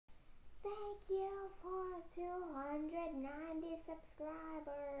290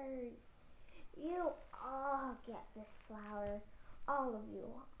 subscribers. You all get this flower. All of you.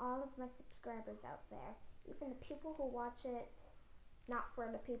 All of my subscribers out there. Even the people who watch it. Not for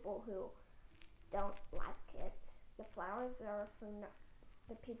the people who don't like it. The flowers are for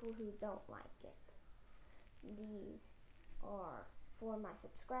the people who don't like it. These are for my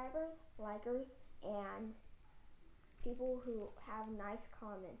subscribers, likers, and people who have nice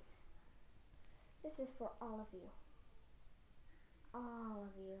comments. This is for all of you. All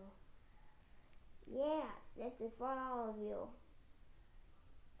of you. Yeah, this is for all of you.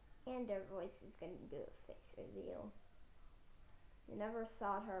 And their voice is going to do a face reveal. You never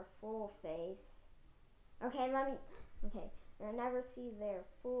saw her full face. Okay, I never see their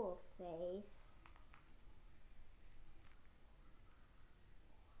full face.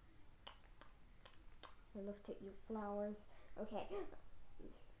 I looked at you, flowers. Okay, let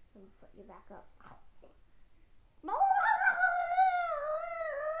me put you back up.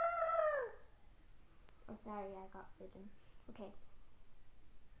 I'm sorry, I got bitten. Okay.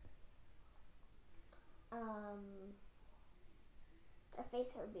 A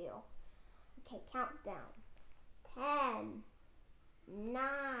face reveal. Okay, countdown. 10, 9,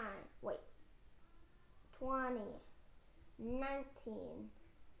 20, 19,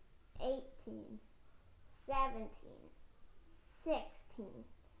 18, 17, 16,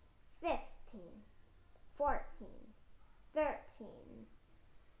 15, 14, 13,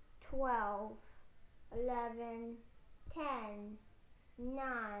 12, 11, 10,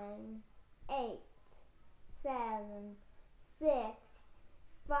 9, 8, 7, 6,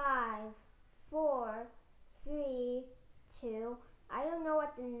 5, 4, 3, 2. I don't know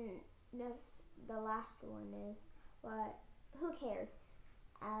what the last one is, but who cares?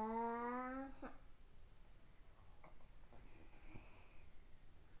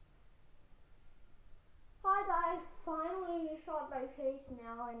 Hi guys, finally you saw my face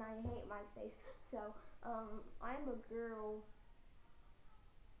now, and I hate my face. So, I'm a girl.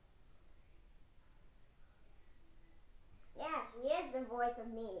 Yeah, he is the voice of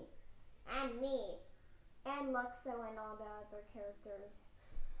me, and Luxo and all the other characters.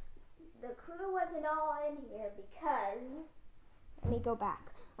 The crew wasn't all in here because, let me go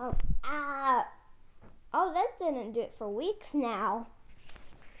back. Oh, this didn't do it for weeks now.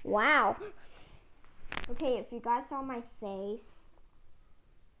 Wow. Okay, if you guys saw my face,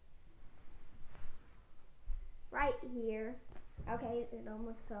 right here. Okay, it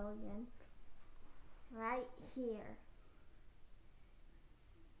almost fell again. Right here.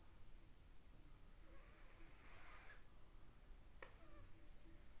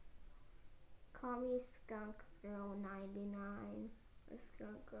 Call me Skunk Girl 99 or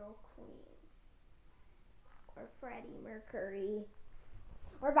Skunk Girl Queen or Freddie Mercury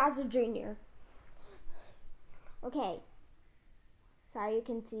or Bowser Jr. Okay, so you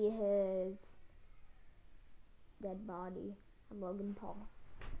can see his dead body. I'm Logan Paul.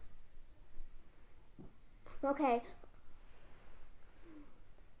 Okay.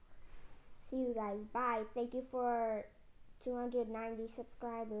 See you guys. Bye. Thank you for 290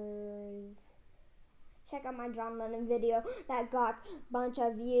 subscribers. Check out my John Lennon video that got a bunch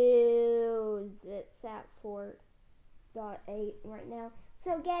of views. It's at 4.8 right now.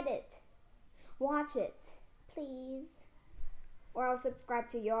 So get it. Watch it, please. Or I'll subscribe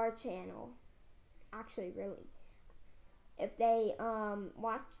to your channel. Actually, really. If they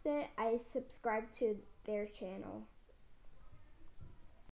watched it, I subscribe to their channel.